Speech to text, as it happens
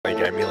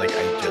at me like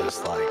I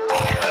just like.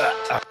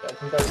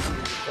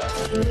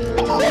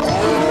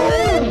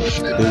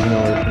 There's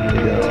nowhere for me to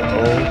go.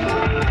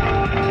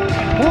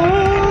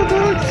 Oh,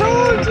 Dark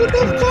Souls, what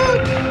the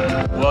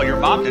fuck? Well, your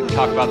mom didn't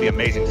talk about the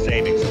amazing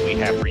savings that we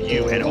have for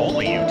you and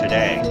only you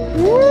today.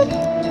 No,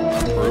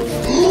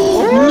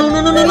 no,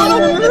 no, no, no, no, no,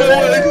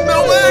 no,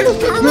 no way! Go,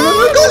 go, go,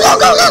 go,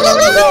 go,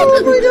 go, go!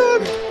 Oh my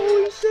god!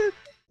 Holy shit!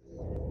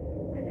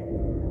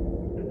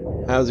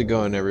 How's it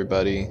going,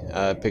 everybody?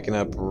 Picking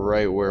up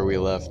right where we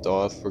left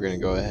off. We're gonna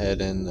go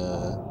ahead and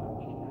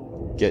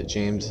get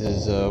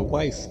James's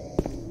wife.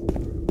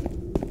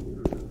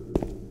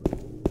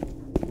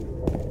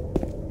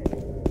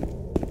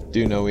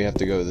 Do know we have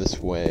to go this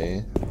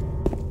way,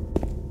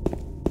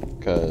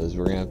 because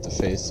we're gonna have to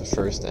face the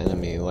first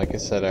enemy. Like I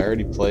said, I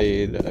already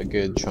played a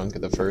good chunk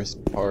of the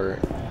first part.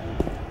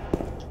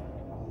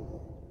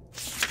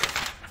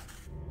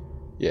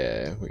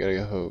 Yeah, we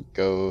gotta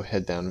go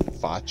head down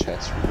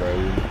Vachess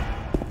Road.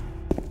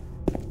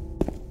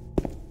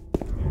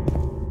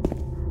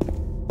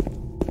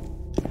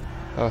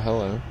 Oh,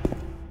 hello.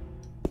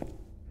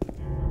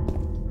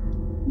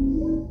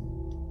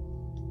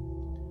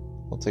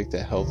 I'll take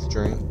the health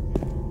drink.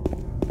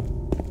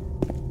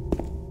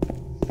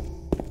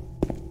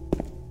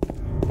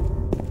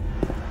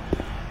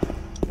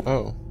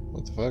 Oh,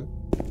 what the fuck?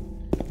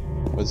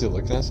 Was he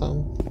looking at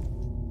something?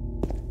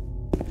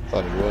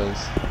 Thought he was.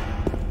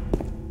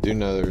 Do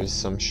know there is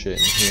some shit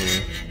in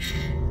here.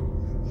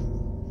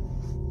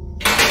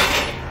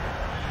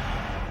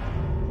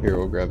 Here,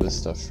 we'll grab this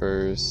stuff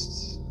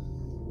first.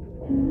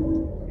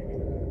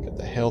 Get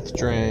the health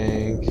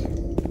drink.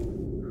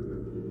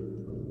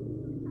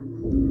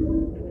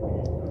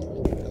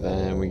 And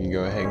then we can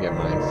go ahead and get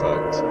mine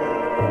fucked.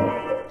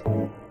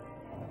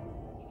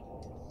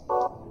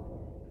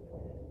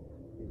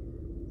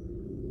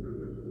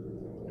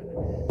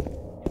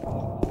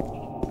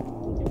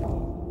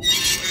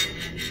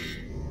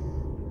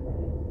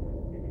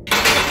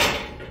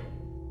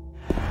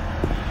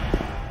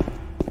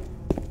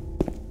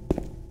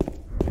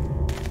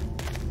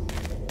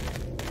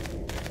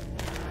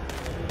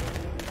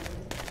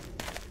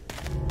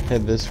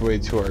 Head this way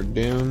to our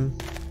doom.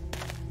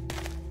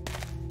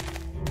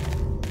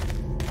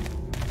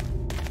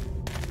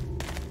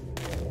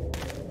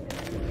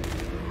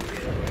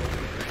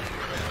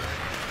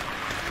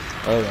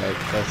 Oh,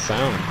 that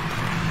sound.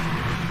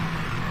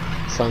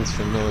 Sounds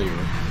familiar.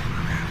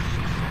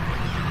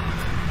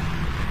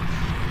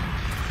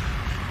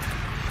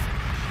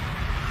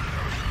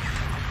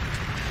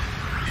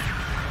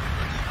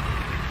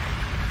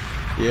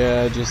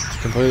 Yeah, just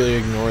completely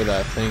ignore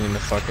that thing in the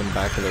fucking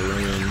back of the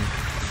room.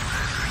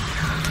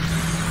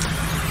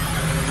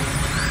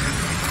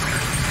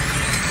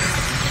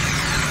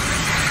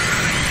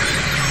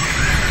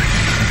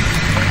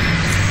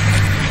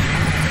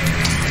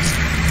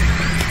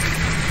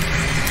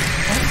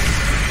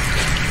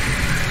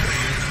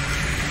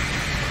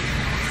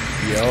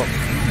 Yup,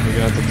 we're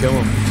gonna have to kill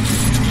him.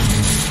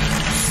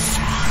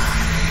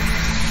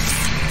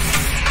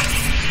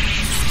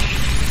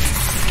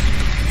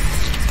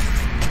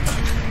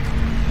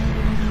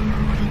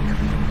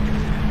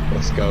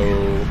 Let's go.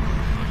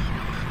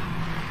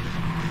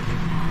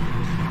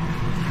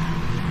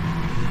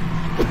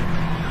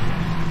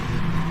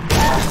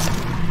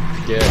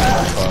 Get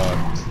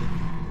fucked.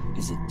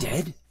 Is it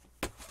dead?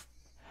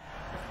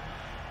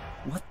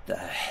 What the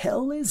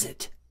hell is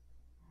it?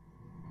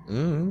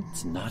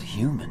 It's not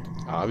human.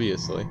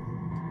 Obviously. You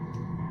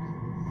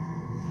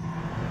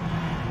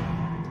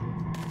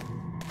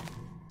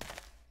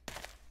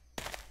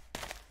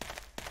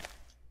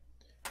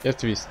have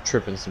to be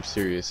tripping some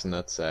serious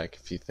nutsack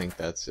if you think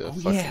that's a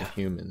fucking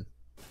human.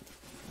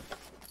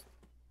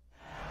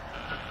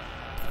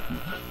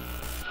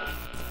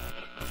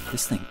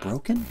 This thing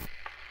broken?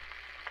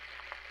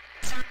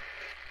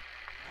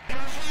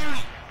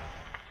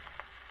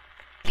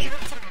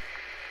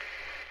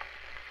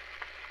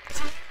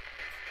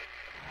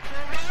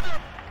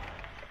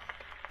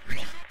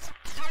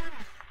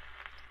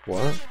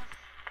 What?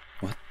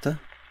 What the?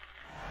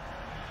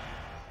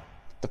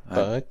 The fuck?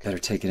 I better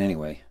take it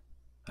anyway.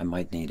 I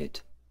might need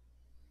it.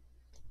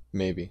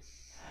 Maybe.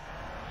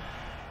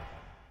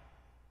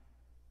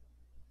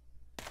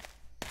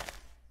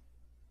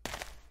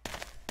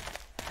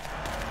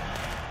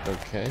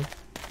 Okay.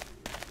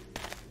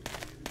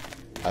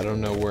 I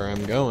don't know where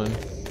I'm going,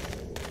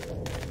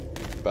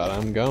 but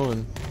I'm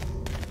going.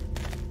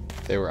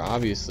 They were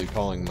obviously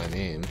calling my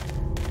name.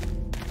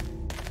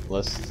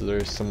 Unless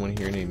there's someone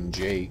here named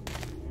Jake.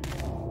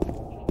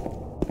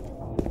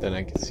 Then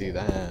I can see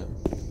that.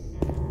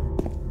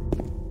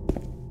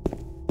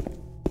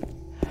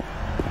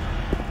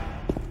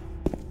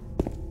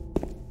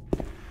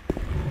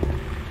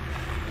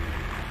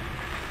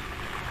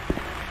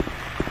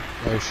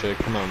 Oh shit,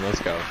 come on, let's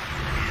go.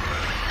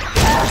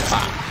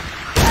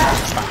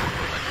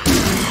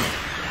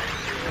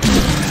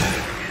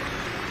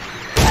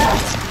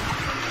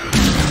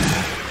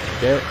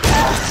 Get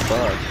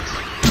fucked.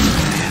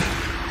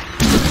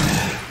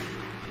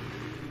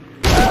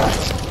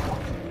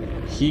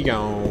 He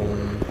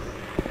gone.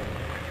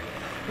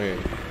 Wait.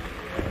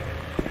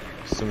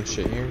 Some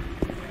shit here?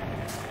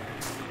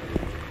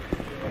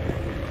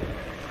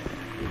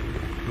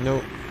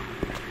 Nope.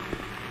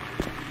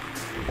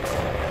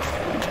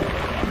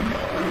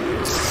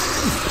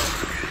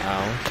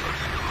 Ow.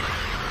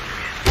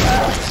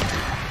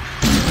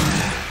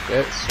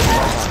 Get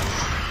squashed.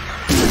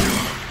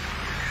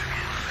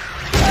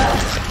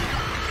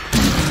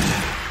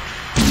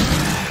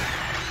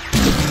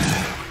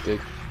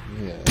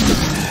 Yeah,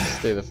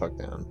 stay the fuck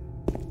down.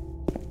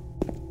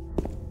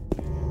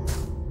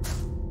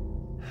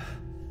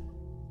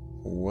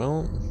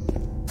 Well,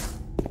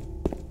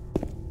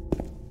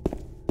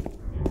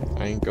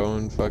 I ain't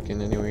going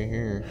fucking anywhere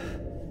here.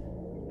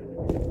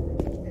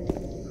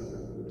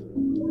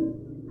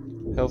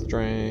 Health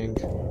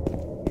drink.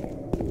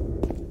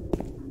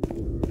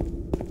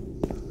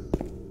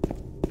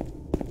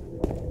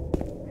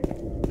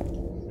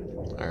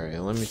 Alright,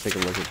 let me take a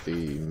look at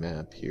the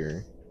map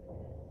here.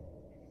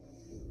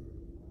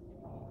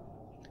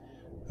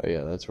 Oh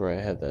yeah, that's where I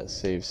had that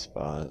save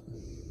spot.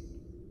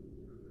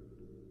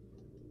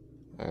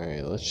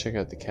 Alright, let's check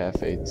out the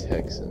Cafe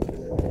Texan.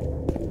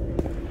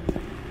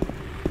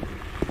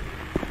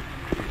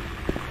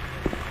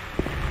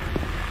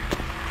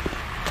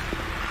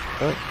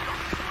 Oh,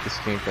 this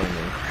can't go in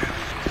there.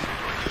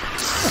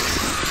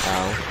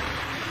 Ow.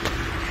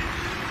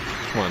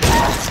 Come on. I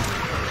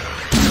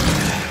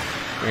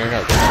think I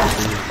got time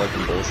for your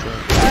fucking bullshit.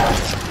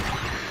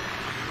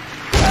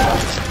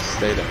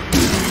 Stay down.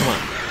 Come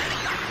on.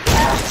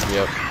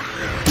 Yep.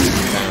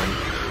 Down.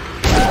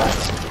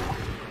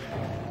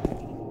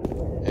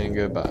 And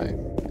goodbye.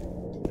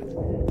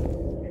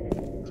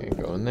 Can't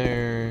go in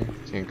there.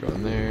 Can't go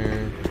in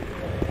there.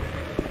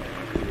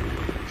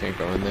 Can't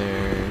go in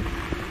there.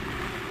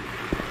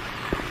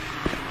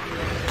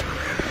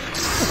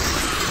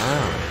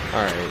 Oh,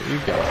 alright, you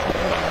go.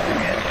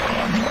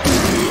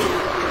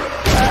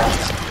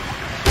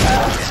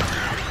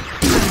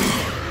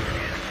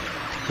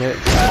 Get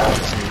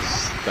fucking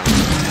stunned,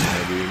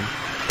 my dude.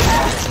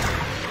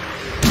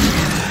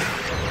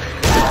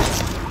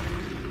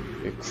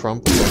 It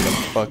crumples like a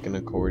fucking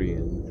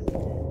accordion.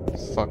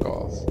 Fuck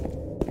off.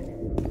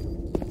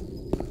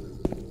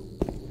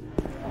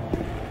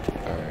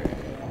 Alright.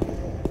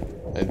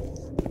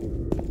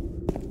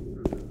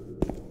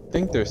 I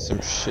think there's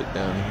some shit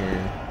down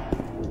here.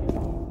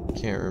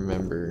 Can't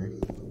remember.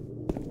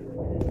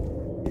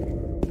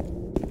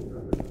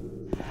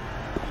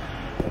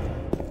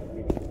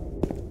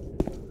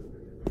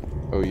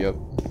 Oh, yep.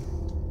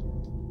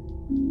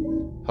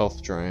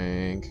 Health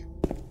drink.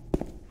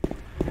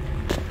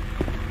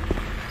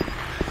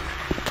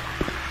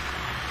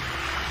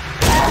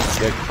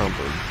 Get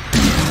crumpled.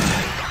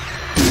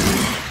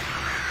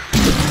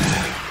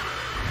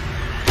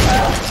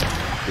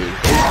 Dude,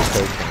 here's the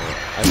code count.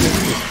 I think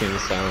this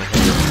thing's down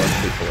 100 plus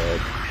people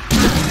up.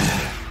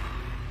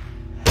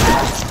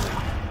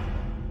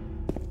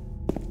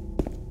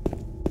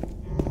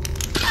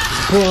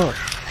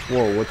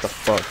 Whoa, what the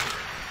fuck?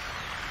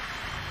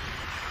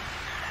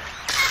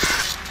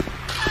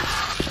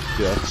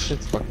 Dude, that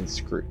shit's fucking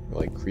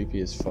like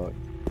creepy as fuck.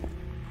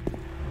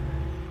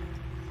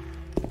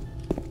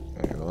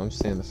 Alright, well, I'm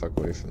staying the fuck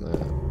away from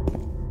that.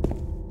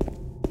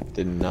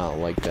 Did not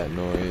like that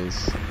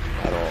noise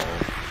at all.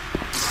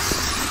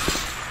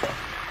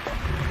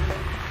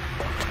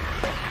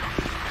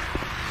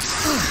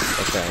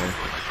 Okay.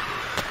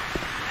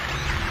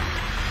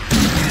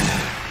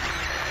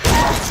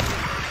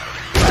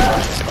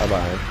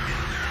 Bye-bye.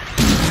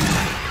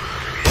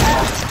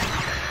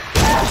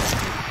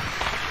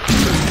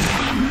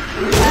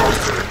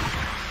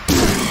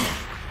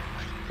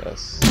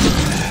 Yes.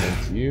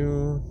 Thank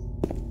you.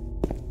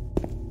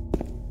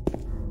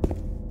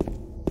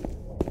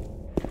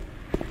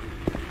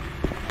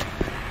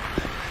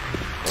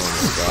 Oh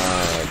my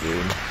god,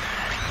 dude.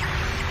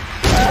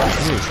 I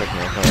need to check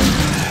my health.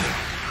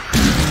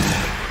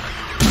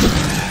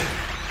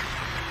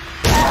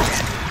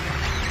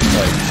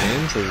 Like,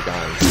 James has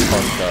gotten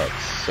fucked up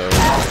so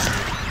much.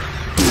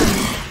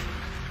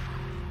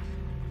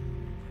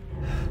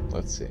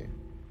 Let's see.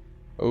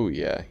 Oh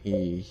yeah,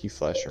 he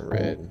flashing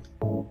red.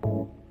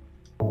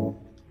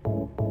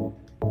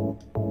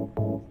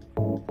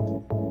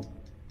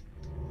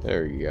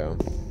 There you go.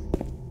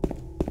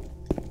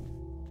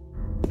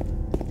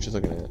 What you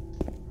looking at?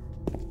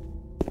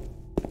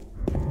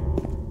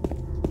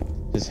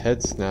 His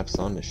head snaps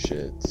onto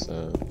shit,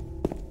 so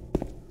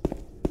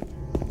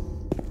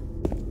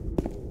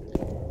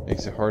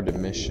makes it hard to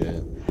miss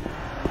shit.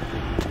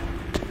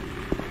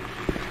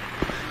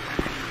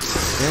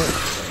 Get the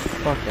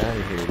fuck out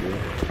of here, dude.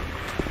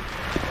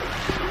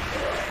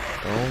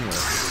 Oh my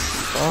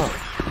fuck,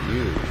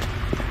 you.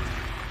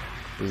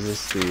 Is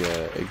this the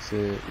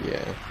exit?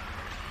 Yeah.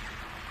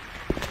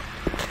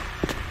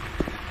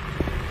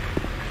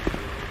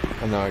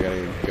 Oh no, I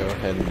gotta go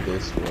heading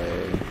this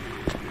way.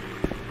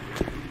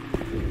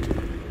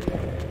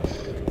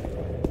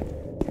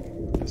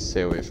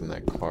 Stay away from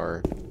that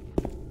car.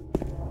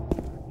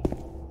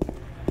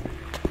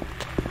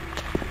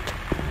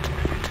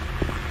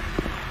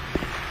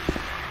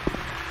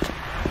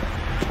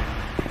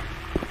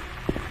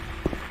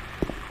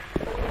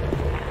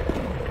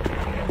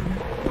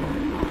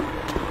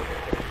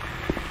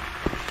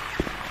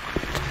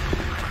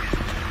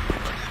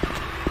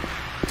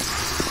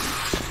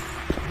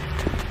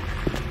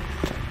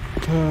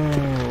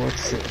 Oh,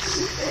 what's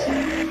this?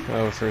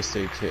 Oh, first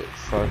aid kit.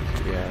 Fuck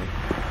yeah.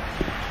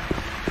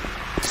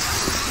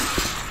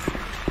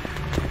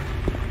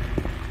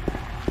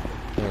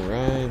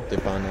 Alright,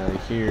 dip on out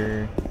of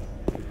here.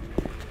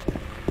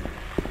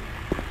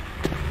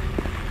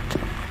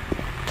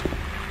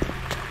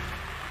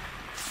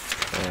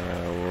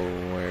 Well,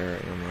 where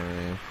am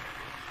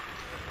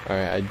I?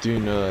 Alright, I do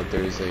know that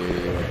there's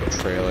like a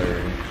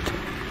trailer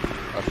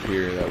up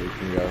here that we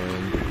can go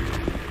in.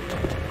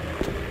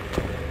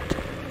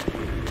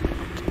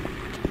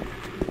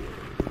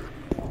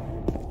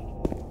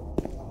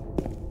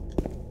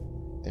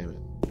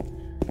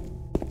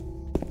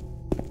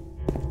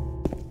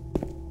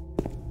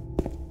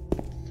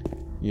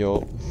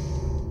 Yup.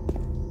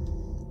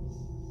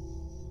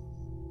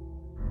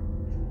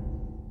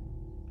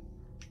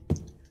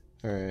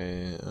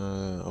 Alright,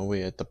 I'll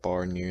wait at the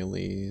bar near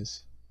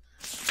Lee's.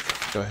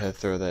 Go ahead,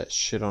 throw that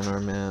shit on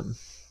our map.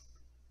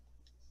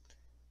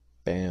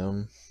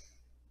 Bam.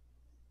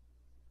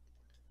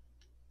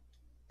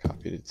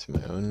 Copied it to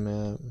my own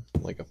map,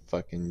 like a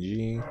fucking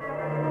G. Get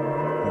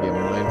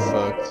mind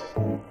fucked.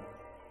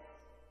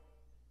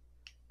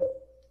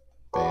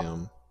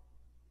 Bam.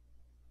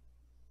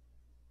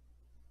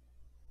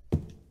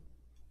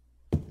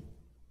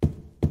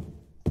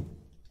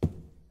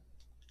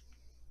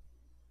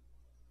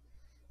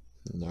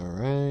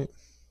 Alright.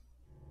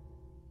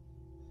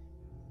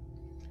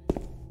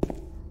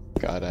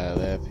 Got out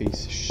of that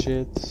piece of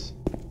shit.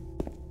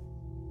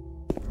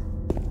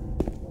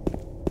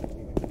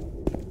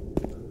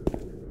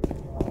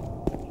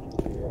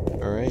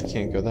 Alright,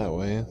 can't go that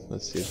way.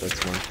 Let's see if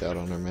that's marked out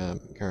on our map.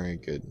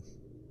 Alright, good.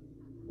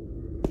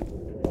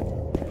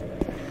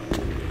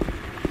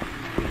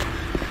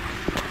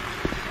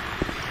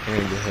 I'm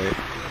gonna get hit.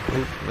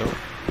 Oop, nope.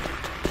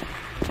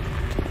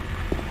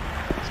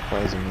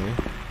 Surprisingly.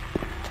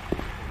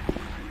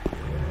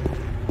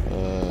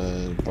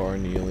 Bar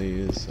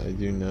Neely's. I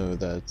do know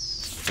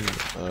that's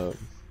coming up.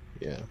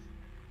 Yeah.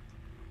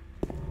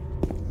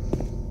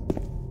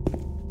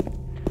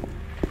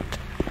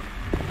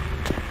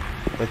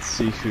 Let's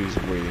see who's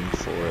waiting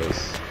for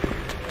us.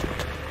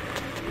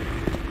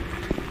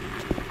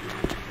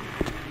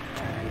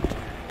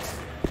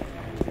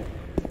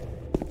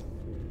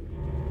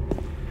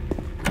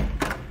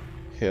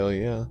 Hell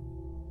yeah.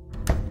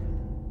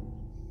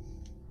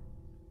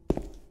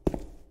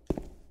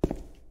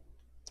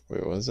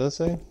 Wait, what does that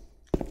say?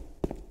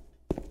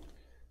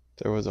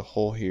 There was a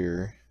hole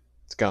here.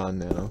 It's gone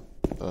now.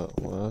 Oh,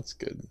 well, that's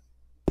good.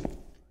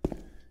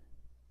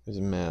 There's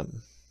a map.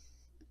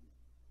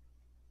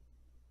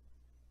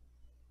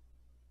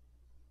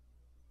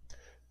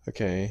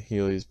 Okay,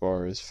 Healy's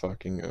bar is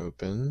fucking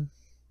open.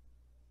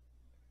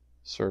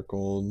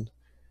 Circled.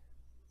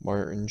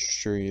 Martin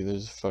Street,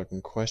 there's a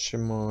fucking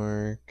question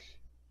mark.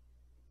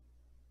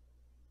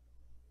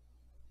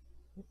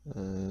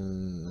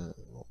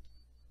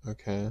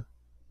 Okay.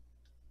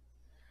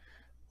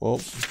 Well,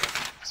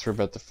 guess we're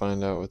about to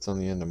find out what's on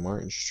the end of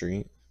Martin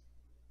Street.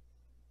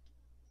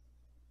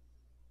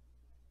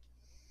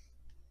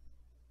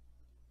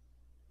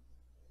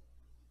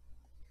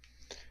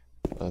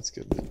 That's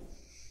good.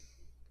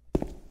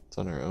 It's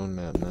on our own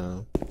map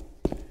now.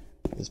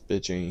 This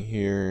bitch ain't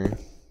here.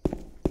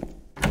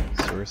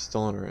 So we're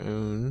still on our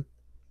own.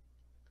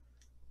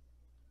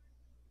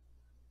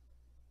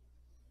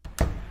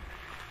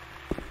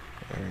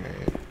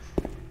 Alright.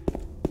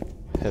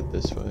 Head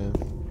this way.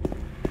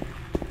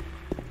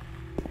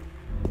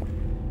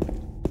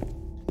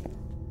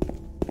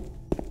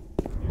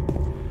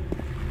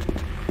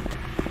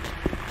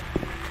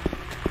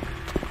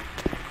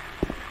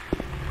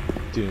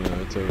 Do know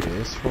it's over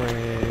this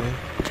way.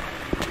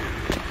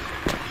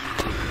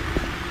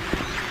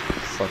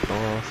 Fuck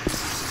off.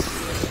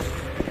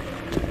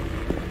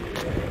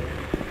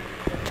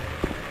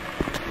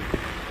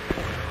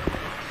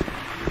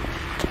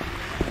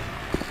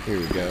 Here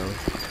we go.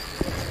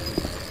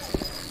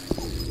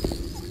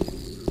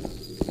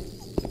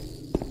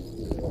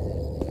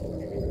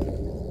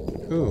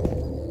 Ooh.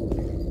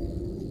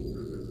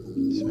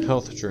 Some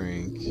health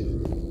drink.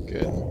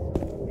 Good.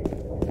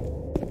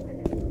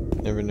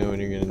 Never know when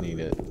you're gonna need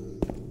it.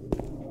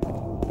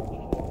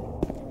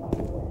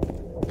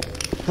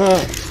 Huh!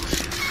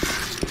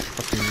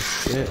 Fucking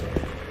shit.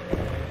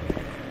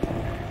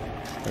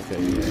 Okay,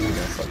 yeah, I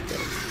got fucked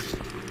up.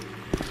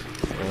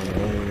 I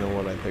don't even know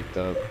what I picked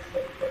up.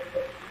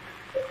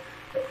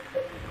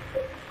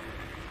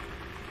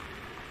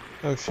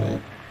 Oh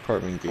shit.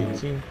 Apartment gate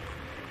key.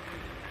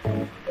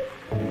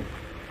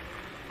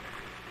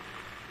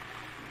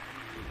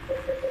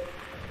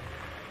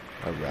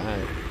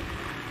 Alright.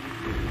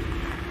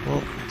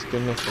 Well, it's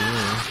good enough for me.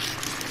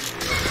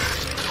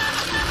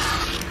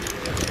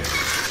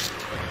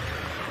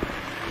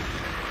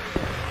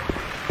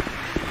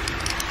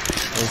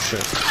 Oh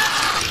shit.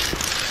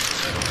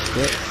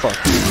 Get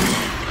fucked.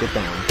 Get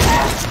down.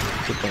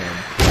 Get down.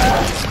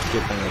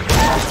 Get down.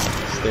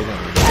 Stay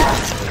down.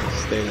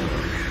 Stay down.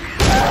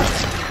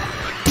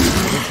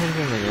 Every time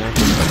I'm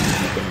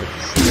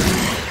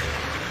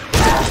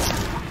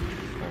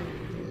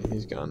like,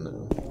 he's gone now.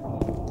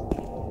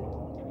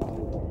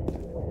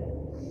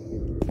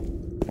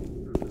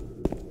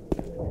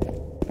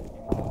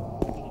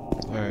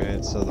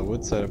 Alright, so the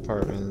Woodside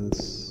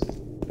Apartments.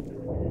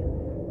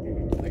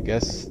 I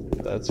guess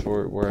that's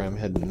where I'm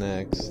heading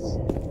next.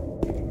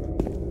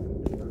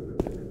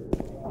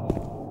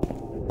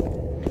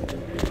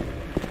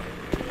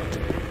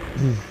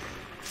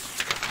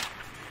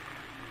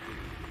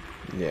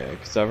 Yeah,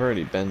 because I've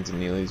already been to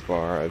Neely's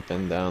Bar. I've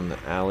been down the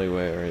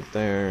alleyway right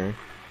there.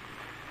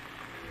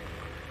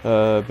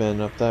 I've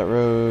been up that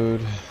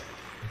road.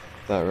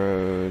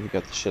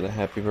 Got the shit at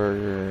Happy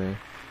Burger.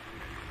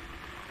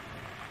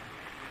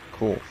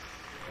 Cool.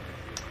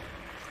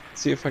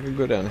 Let's see if I could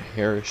go down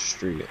Harris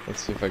Street.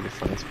 Let's see if I can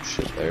find some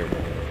shit there.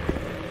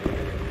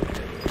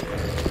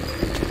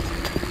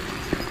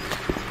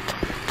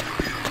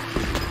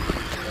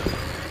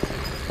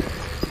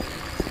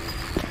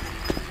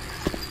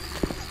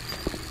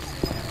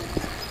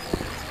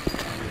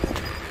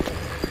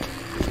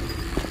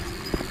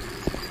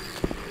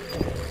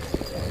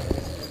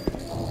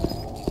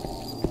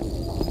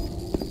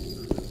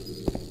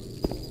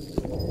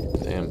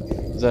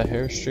 Is that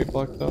Harris Street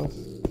blocked off?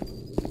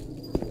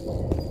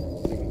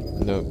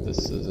 Nope,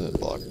 this isn't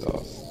blocked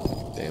off.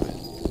 Damn it.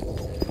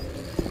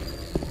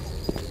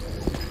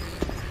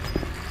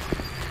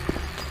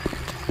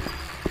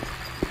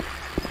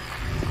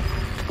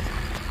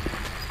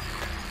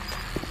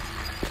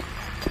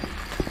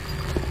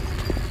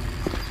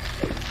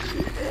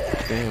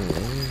 Damn,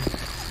 man.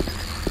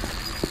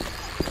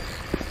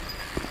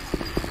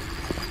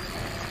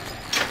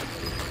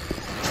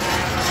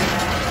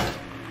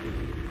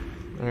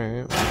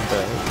 Alright, I'm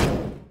back.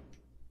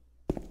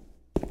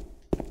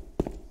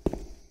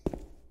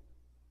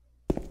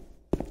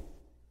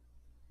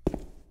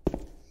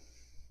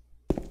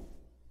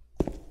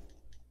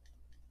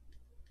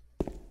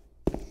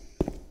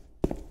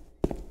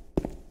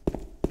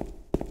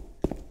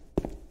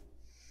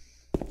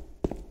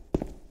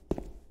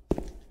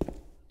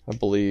 I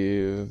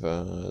believe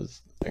I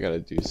gotta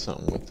do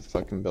something with the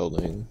fucking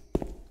building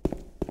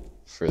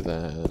for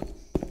that.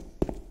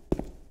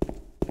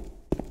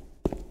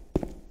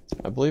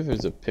 I believe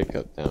there's a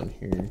pickup down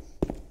here.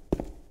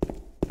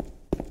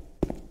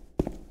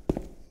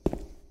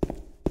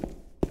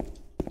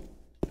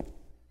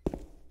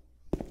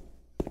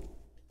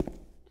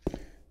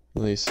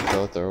 At least I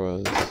thought there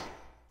was.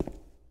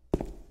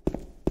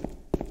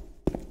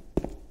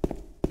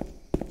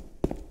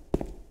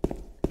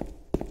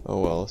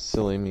 Oh well,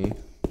 silly me.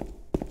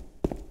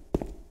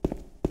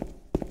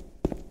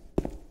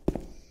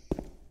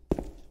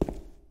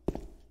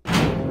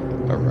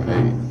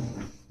 Alright.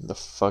 The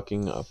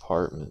fucking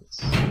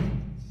apartments.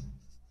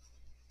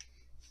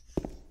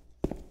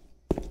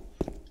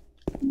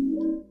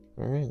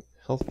 Alright,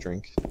 health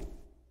drink.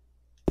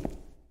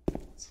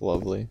 It's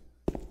lovely.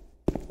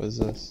 What is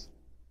this?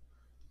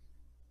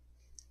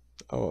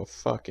 Oh, a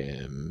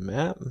fucking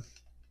map?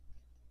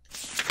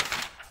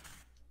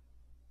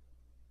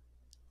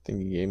 I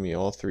think he gave me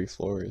all 3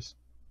 floors.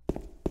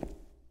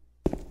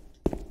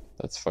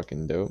 That's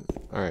fucking dope.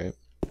 Alright.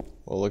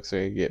 Well, looks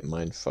like I get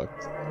mind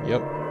fucked.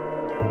 Yep.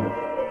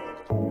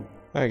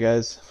 Alright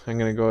guys, I'm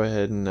gonna go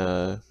ahead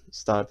and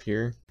stop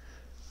here.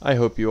 I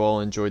hope you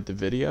all enjoyed the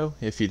video.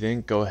 If you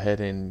didn't, go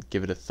ahead and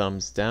give it a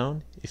thumbs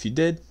down. If you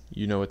did,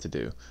 you know what to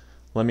do.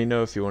 Let me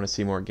know if you want to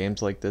see more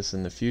games like this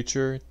in the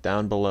future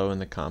down below in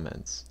the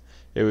comments.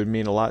 It would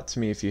mean a lot to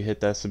me if you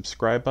hit that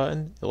subscribe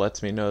button. It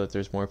lets me know that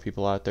there's more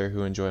people out there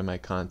who enjoy my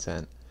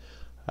content.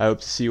 I hope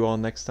to see you all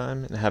next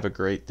time and have a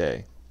great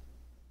day.